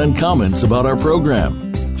questions and comments about our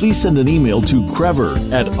program. Please send an email to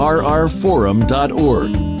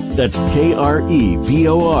krevor@rrforum.org. That's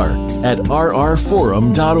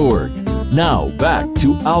KREVOR@rrforum.org. Now, back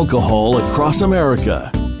to Alcohol Across America.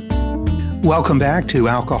 Welcome back to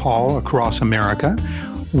Alcohol Across America.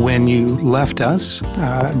 When you left us,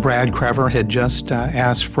 Brad Crever had just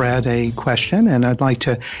asked Fred a question, and I'd like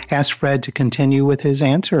to ask Fred to continue with his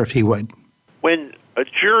answer, if he would. When a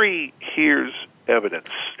jury hears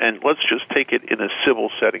evidence, and let's just take it in a civil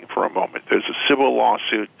setting for a moment. There's a civil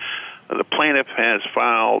lawsuit. The plaintiff has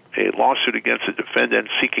filed a lawsuit against the defendant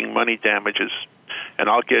seeking money damages, and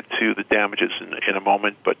I'll get to the damages in a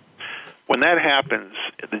moment. But when that happens,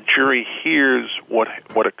 the jury hears what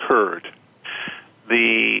occurred.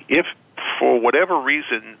 If for whatever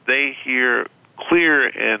reason they hear clear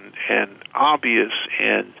and obvious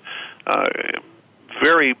and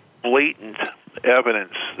very blatant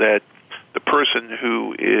evidence that the person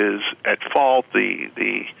who is at fault,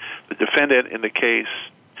 the defendant in the case,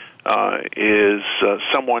 is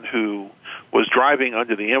someone who was driving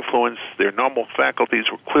under the influence, their normal faculties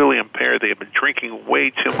were clearly impaired, they had been drinking way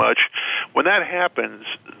too much. When that happens,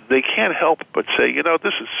 they can't help but say,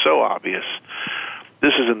 this is so obvious.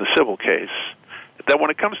 This is in the civil case, that when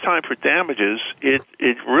it comes time for damages,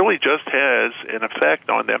 it really just has an effect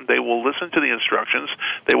on them. They will listen to the instructions.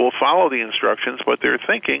 They will follow the instructions, but they're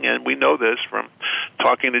thinking, and we know this from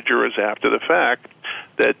talking to jurors after the fact,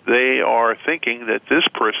 that they are thinking that this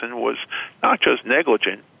person was not just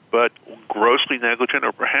negligent, but grossly negligent,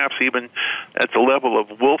 or perhaps even at the level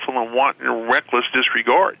of willful and wanton reckless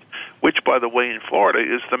disregard, which, by the way, in Florida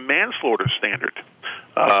is the manslaughter standard.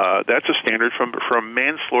 That's a standard from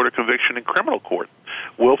manslaughter conviction in criminal court,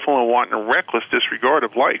 willful and wanton reckless disregard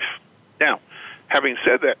of life. Now, having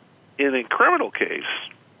said that, in a criminal case,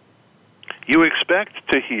 you expect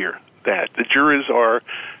to hear that. The jurors are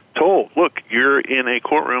told, look, you're in a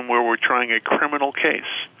courtroom where we're trying a criminal case,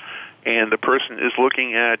 and the person is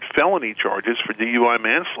looking at felony charges for DUI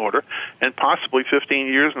manslaughter and possibly 15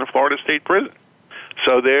 years in a Florida state prison.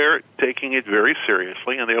 So they're taking it very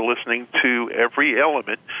seriously, and they're listening to every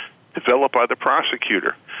element developed by the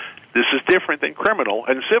prosecutor. This is different than criminal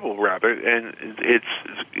and civil, rather, and it's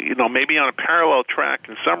maybe on a parallel track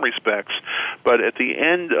in some respects, but at the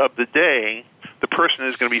end of the day, the person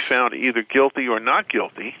is going to be found either guilty or not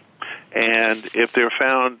guilty, and if they're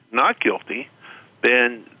found not guilty,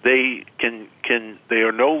 then they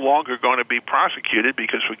are no longer going to be prosecuted,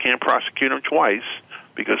 because we can't prosecute them twice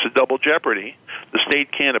because of double jeopardy. The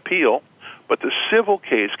state can't appeal, but the civil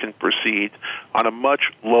case can proceed on a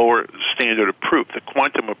much lower standard of proof. The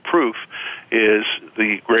quantum of proof is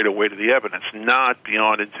the greater weight of the evidence, not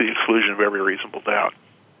beyond into the exclusion of every reasonable doubt.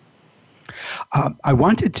 I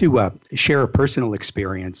wanted to share a personal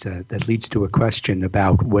experience that leads to a question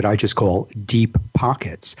about what I just call deep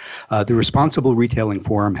pockets. The Responsible Retailing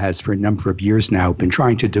Forum has, for a number of years now, been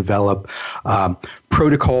trying to develop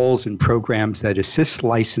protocols and programs that assist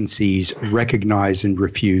licensees recognize and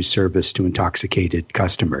refuse service to intoxicated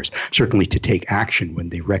customers, certainly to take action when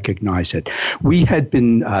they recognize it. We had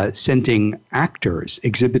been sending actors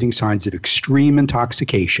exhibiting signs of extreme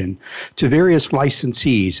intoxication to various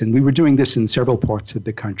licensees, and we were doing this in several parts of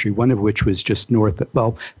the country, one of which was just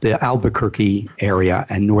the Albuquerque area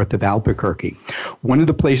and north of Albuquerque. One of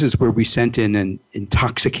the places where we sent in an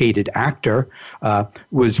intoxicated actor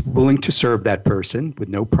was willing to serve that person with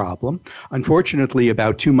no problem. Unfortunately,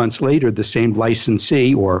 about 2 months later, the same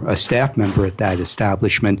licensee or a staff member at that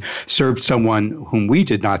establishment served someone whom we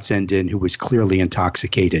did not send in, who was clearly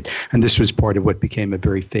intoxicated. And this was part of what became a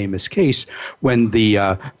very famous case when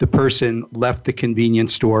the person left the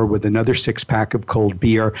convenience store with another 6-pack of cold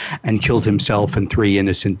beer and killed himself and 3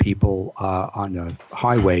 innocent people on a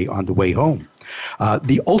highway on the way home.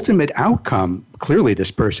 The ultimate outcome, clearly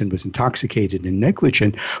this person was intoxicated and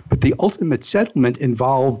negligent, but the ultimate settlement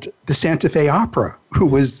involved the Santa Fe Opera, who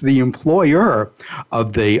was the employer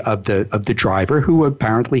of the driver, who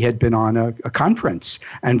apparently had been on a conference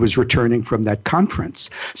and was returning from that conference.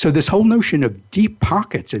 So this whole notion of deep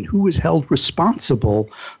pockets and who was held responsible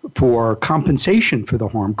for compensation for the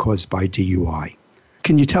harm caused by DUI.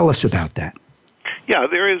 Can you tell us about that? Yeah,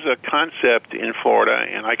 there is a concept in Florida,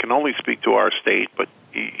 and I can only speak to our state, but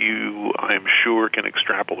you, I'm sure, can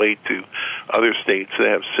extrapolate to other states that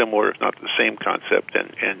have similar, if not the same concept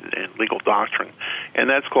and legal doctrine, and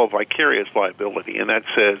that's called vicarious liability, and that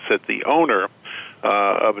says that the owner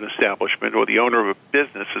of an establishment or the owner of a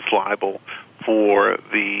business is liable for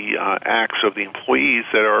the acts of the employees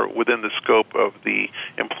that are within the scope of the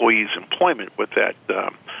employee's employment with that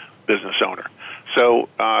business owner. So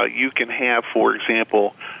you can have, for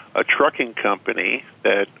example, a trucking company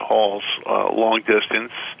that hauls long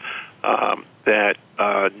distance that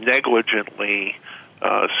negligently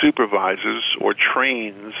supervises or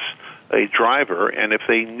trains a driver, and if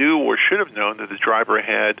they knew or should have known that the driver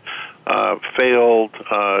had failed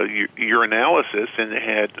urinalysis and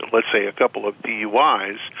had, let's say, a couple of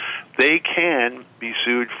DUIs, they can be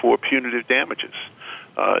sued for punitive damages,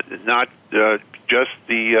 not just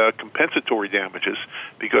the compensatory damages,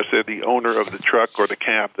 because they're the owner of the truck or the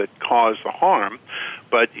cab that caused the harm.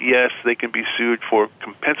 But yes, they can be sued for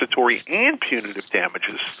compensatory and punitive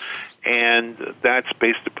damages, and that's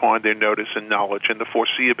based upon their notice and knowledge and the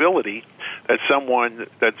foreseeability that someone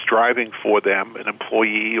that's driving for them, an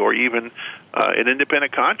employee or even an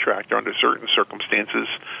independent contractor under certain circumstances,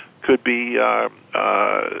 could be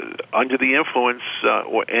under the influence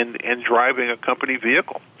and driving a company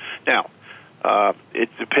vehicle. Now, it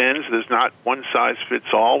depends. There's not one size fits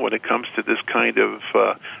all when it comes to this kind of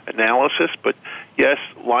analysis, but yes,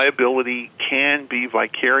 liability can be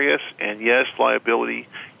vicarious, and yes, liability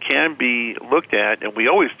can be looked at, and we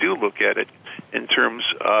always do look at it in terms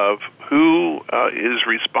of who is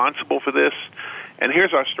responsible for this. And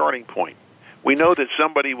here's our starting point. We know that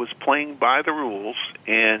somebody was playing by the rules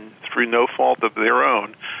and through no fault of their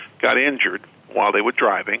own got injured while they were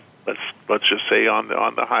driving. Let's just say on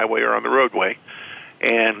the highway or on the roadway,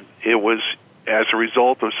 and it was as a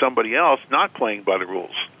result of somebody else not playing by the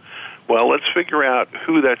rules. Well, let's figure out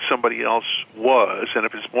who that somebody else was, and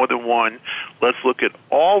if it's more than one, let's look at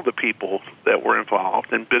all the people that were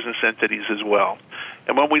involved and business entities as well.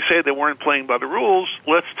 And when we say they weren't playing by the rules,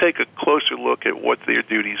 let's take a closer look at what their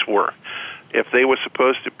duties were. If they were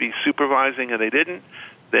supposed to be supervising and they didn't,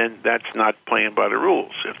 then that's not playing by the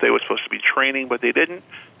rules. If they were supposed to be training but they didn't,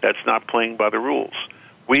 that's not playing by the rules.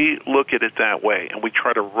 We look at it that way, and we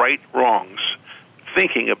try to right wrongs,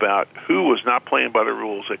 thinking about who was not playing by the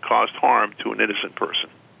rules that caused harm to an innocent person.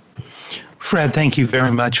 Fred, thank you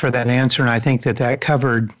very much for that answer, and I think that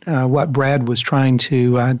covered what Brad was trying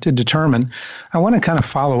to determine. I want to kind of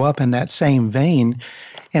follow up in that same vein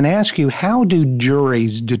and ask you, how do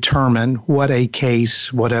juries determine what a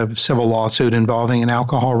case, what a civil lawsuit involving an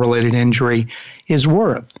alcohol-related injury is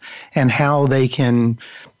worth, and how they can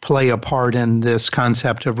play a part in this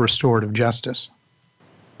concept of restorative justice?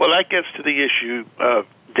 Well, that gets to the issue of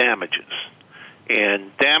damages.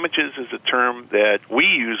 And damages is a term that we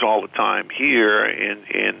use all the time here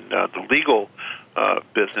in the legal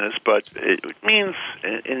business, but it means,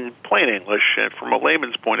 in plain English, and from a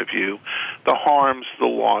layman's point of view, the harms, the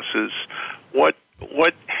losses. What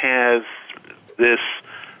has this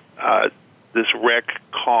wreck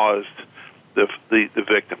caused the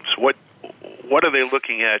victims? What are they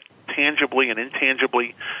looking at tangibly and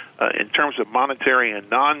intangibly in terms of monetary and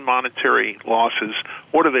non-monetary losses?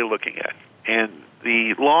 What are they looking at? And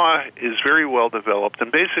the law is very well developed,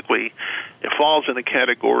 and basically it falls in the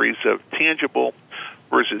categories of tangible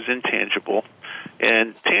versus intangible.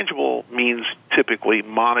 And tangible means typically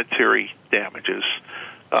monetary damages.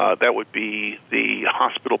 That would be the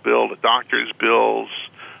hospital bill, the doctor's bills,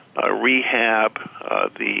 rehab,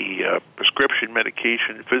 the prescription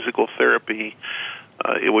medication, physical therapy.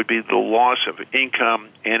 It would be the loss of income,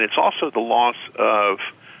 and it's also the loss of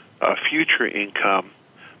future income,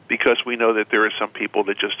 because we know that there are some people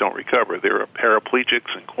that just don't recover. There are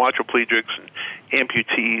paraplegics and quadriplegics and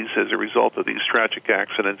amputees as a result of these tragic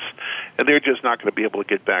accidents, and they're just not going to be able to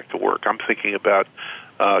get back to work. I'm thinking about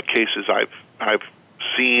cases I've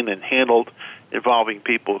seen and handled involving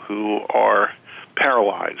people who are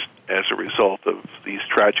paralyzed as a result of these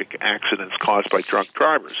tragic accidents caused by drunk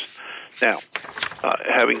drivers. Now,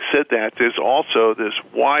 having said that, there's also this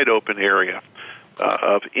wide open area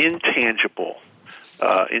of intangibles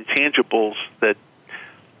that,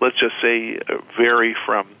 let's just say, vary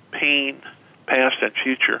from pain, past and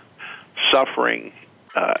future, suffering,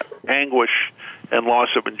 anguish, and loss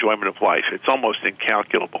of enjoyment of life. It's almost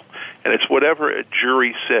incalculable. And it's whatever a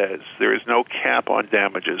jury says. There is no cap on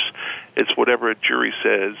damages. It's whatever a jury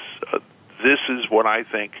says, this is what I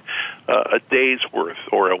think a day's worth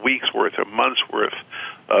or a week's worth, a month's worth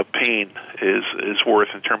of pain is worth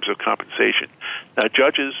in terms of compensation. Now,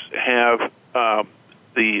 judges have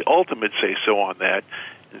the ultimate say-so on that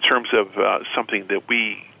in terms of something that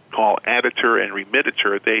we call additor and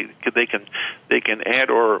remediator. They can add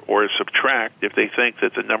or subtract if they think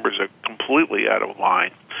that the numbers are completely out of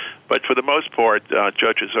line. But for the most part,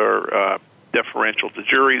 judges are deferential to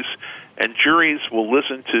juries, and juries will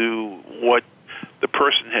listen to what the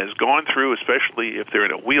person has gone through, especially if they're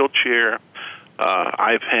in a wheelchair.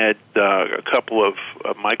 I've had a couple of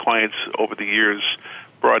my clients over the years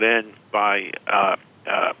brought in by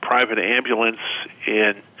private ambulance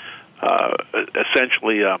in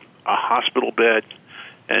essentially a hospital bed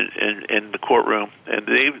and in the courtroom, and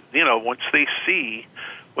they, once they see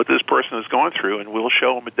what this person has gone through, and we'll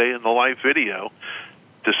show them a day in the life video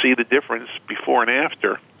to see the difference before and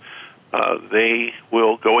after. They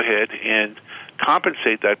will go ahead and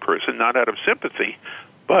compensate that person, not out of sympathy,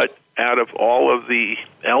 but out of all of the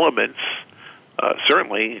elements,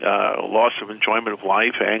 certainly loss of enjoyment of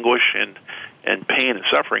life, anguish, and pain and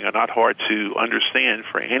suffering are not hard to understand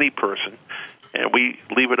for any person, and we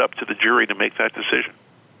leave it up to the jury to make that decision.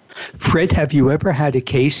 Fred, have you ever had a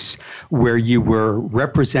case where you were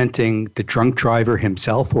representing the drunk driver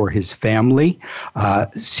himself or his family,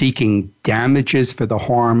 seeking damages for the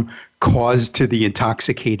harm caused to the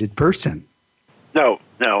intoxicated person? No,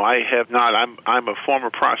 I have not. I'm a former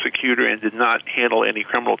prosecutor and did not handle any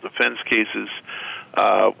criminal defense cases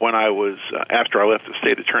when I was after I left the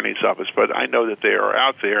state attorney's office. But I know that they are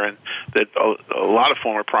out there, and that a lot of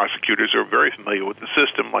former prosecutors are very familiar with the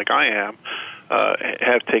system, like I am.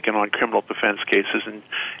 Have taken on criminal defense cases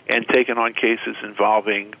and taken on cases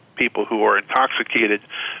involving people who are intoxicated,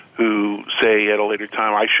 who say at a later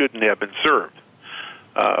time, I shouldn't have been served,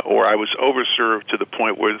 or I was overserved to the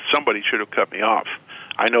point where somebody should have cut me off.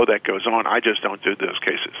 I know that goes on. I just don't do those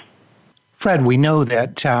cases. Fred, we know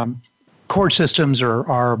that court systems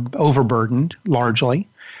are overburdened largely.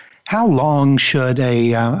 How long should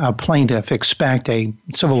a plaintiff expect a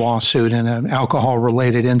civil lawsuit in an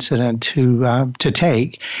alcohol-related incident to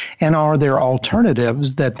take? And are there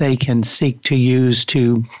alternatives that they can seek to use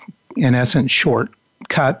to, in essence,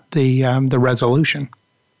 shortcut the resolution?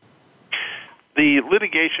 The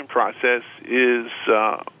litigation process is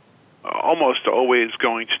almost always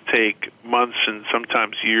going to take months and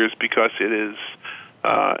sometimes years, because it is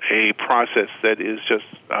a process that is just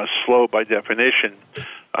slow by definition.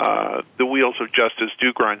 The wheels of justice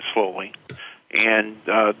do grind slowly, and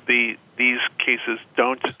these cases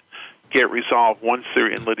don't get resolved once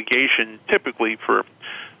they're in litigation, typically for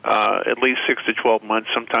at least 6 to 12 months,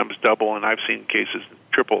 sometimes double, and I've seen cases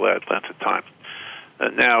triple that length of time.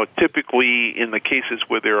 Now, typically in the cases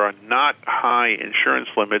where there are not high insurance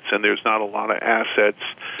limits and there's not a lot of assets,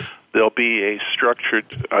 there'll be a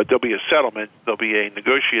settlement, there'll be a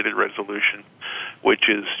negotiated resolution, which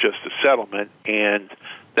is just a settlement, and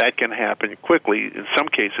that can happen quickly. In some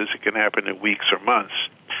cases, it can happen in weeks or months.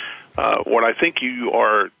 What I think you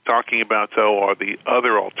are talking about, though, are the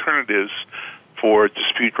other alternatives for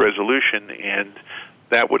dispute resolution, and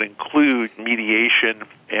that would include mediation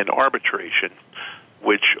and arbitration,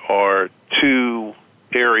 which are two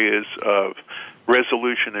areas of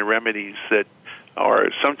resolution and remedies that are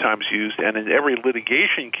sometimes used. And in every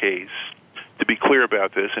litigation case, to be clear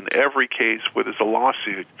about this, in every case where there's a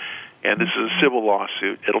lawsuit, and this is a civil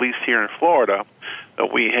lawsuit, at least here in Florida,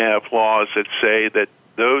 we have laws that say that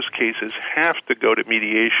those cases have to go to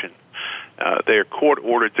mediation. They are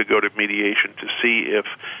court-ordered to go to mediation to see if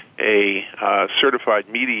a certified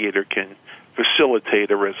mediator can facilitate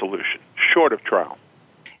a resolution, short of trial.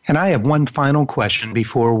 And I have one final question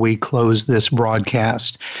before we close this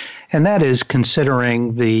broadcast, and that is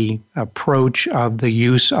considering the approach of the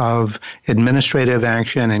use of administrative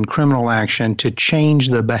action and criminal action to change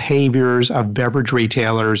the behaviors of beverage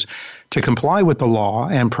retailers to comply with the law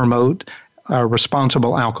and promote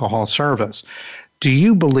responsible alcohol service. Do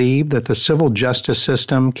you believe that the civil justice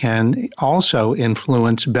system can also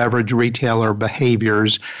influence beverage retailer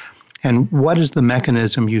behaviors? And what is the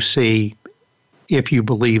mechanism you see if you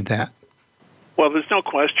believe that? Well, there's no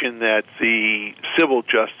question that the civil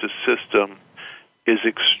justice system is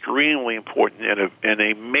extremely important and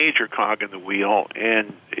a major cog in the wheel,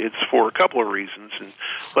 and it's for a couple of reasons, and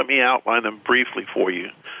let me outline them briefly for you.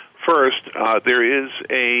 First, there is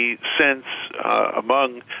a sense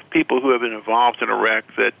among people who have been involved in a wreck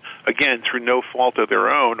that, again, through no fault of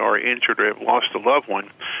their own, are injured or have lost a loved one,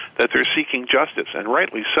 that they're seeking justice, and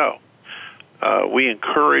rightly so. We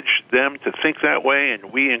encourage them to think that way,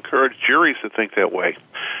 and we encourage juries to think that way.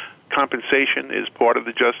 Compensation is part of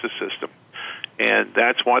the justice system, and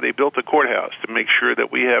that's why they built the courthouse, to make sure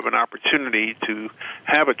that we have an opportunity to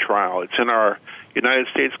have a trial. It's in our United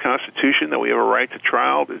States Constitution that we have a right to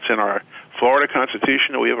trial. It's in our Florida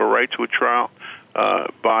Constitution that we have a right to a trial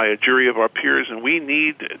by a jury of our peers, and we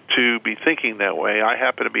need to be thinking that way. I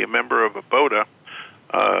happen to be a member of ABOTA,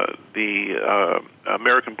 the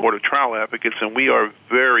American Board of Trial Advocates, and we are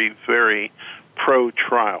very, very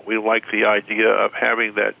pro-trial. We like the idea of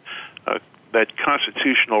having that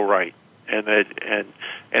constitutional right,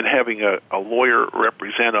 and having a lawyer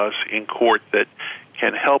represent us in court that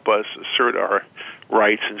can help us assert our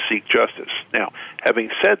rights and seek justice. Now, having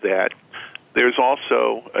said that, there's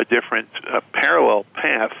also a different parallel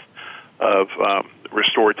path of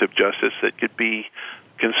restorative justice that could be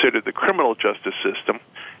considered the criminal justice system,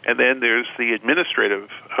 and then there's the administrative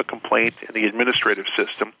complaint in the administrative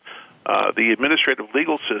system. The administrative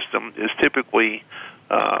legal system is typically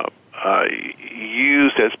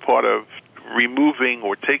used as part of removing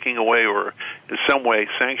or taking away or in some way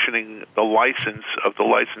sanctioning the license of the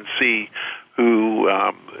licensee who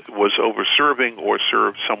was over-serving or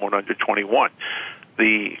served someone under 21.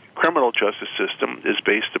 The criminal justice system is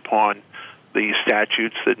based upon the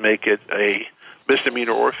statutes that make it a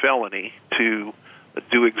misdemeanor or felony to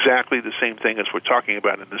do exactly the same thing as we're talking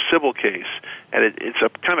about in the civil case, and it's a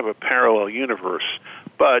kind of a parallel universe.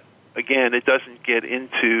 But again, it doesn't get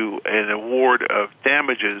into an award of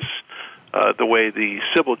damages the way the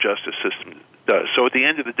civil justice system does. So at the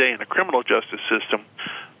end of the day, in the criminal justice system,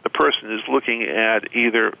 the person is looking at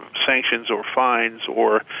either sanctions or fines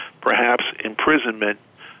or perhaps imprisonment,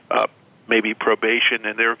 maybe probation,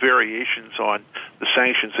 and there are variations on the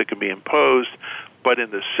sanctions that can be imposed. But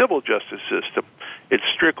in the civil justice system, it's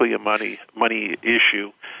strictly a money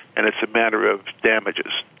issue, and it's a matter of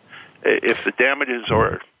damages. If the damages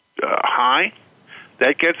are high,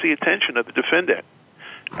 that gets the attention of the defendant.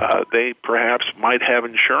 They perhaps might have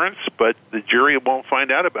insurance, but the jury won't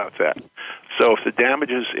find out about that. So if the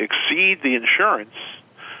damages exceed the insurance,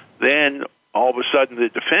 then all of a sudden the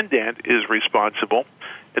defendant is responsible,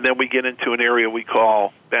 and then we get into an area we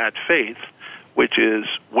call bad faith, which is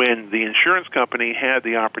when the insurance company had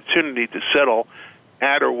the opportunity to settle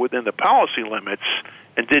at or within the policy limits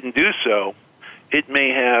and didn't do so, it may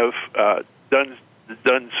have done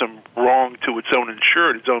some wrong to its own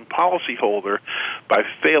insured, its own policyholder, by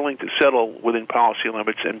failing to settle within policy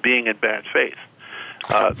limits and being in bad faith.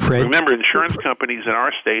 Remember, insurance companies in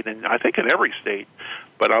our state, and I think in every state,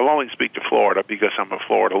 but I'll only speak to Florida because I'm a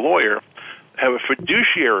Florida lawyer, have a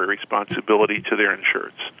fiduciary responsibility to their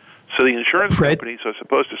insureds. So the insurance companies are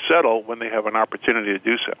supposed to settle when they have an opportunity to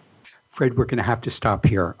do so. Fred, we're going to have to stop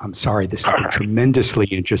here. I'm sorry. This has been tremendously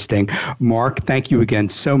interesting. Mark, thank you again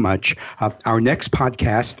so much. Our next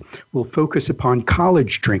podcast will focus upon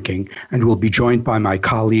college drinking, and we'll be joined by my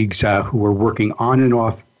colleagues who are working on and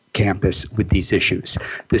off campus with these issues.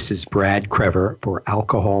 This is Brad Crever for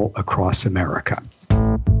Alcohol Across America.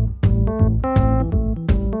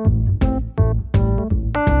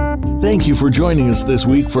 Thank you for joining us this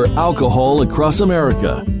week for Alcohol Across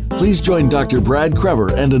America. Please join Dr. Brad Crever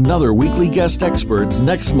and another weekly guest expert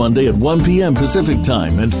next Monday at 1 p.m. Pacific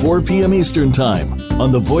Time and 4 p.m. Eastern Time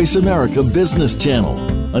on the Voice America Business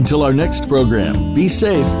Channel. Until our next program, be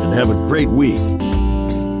safe and have a great week.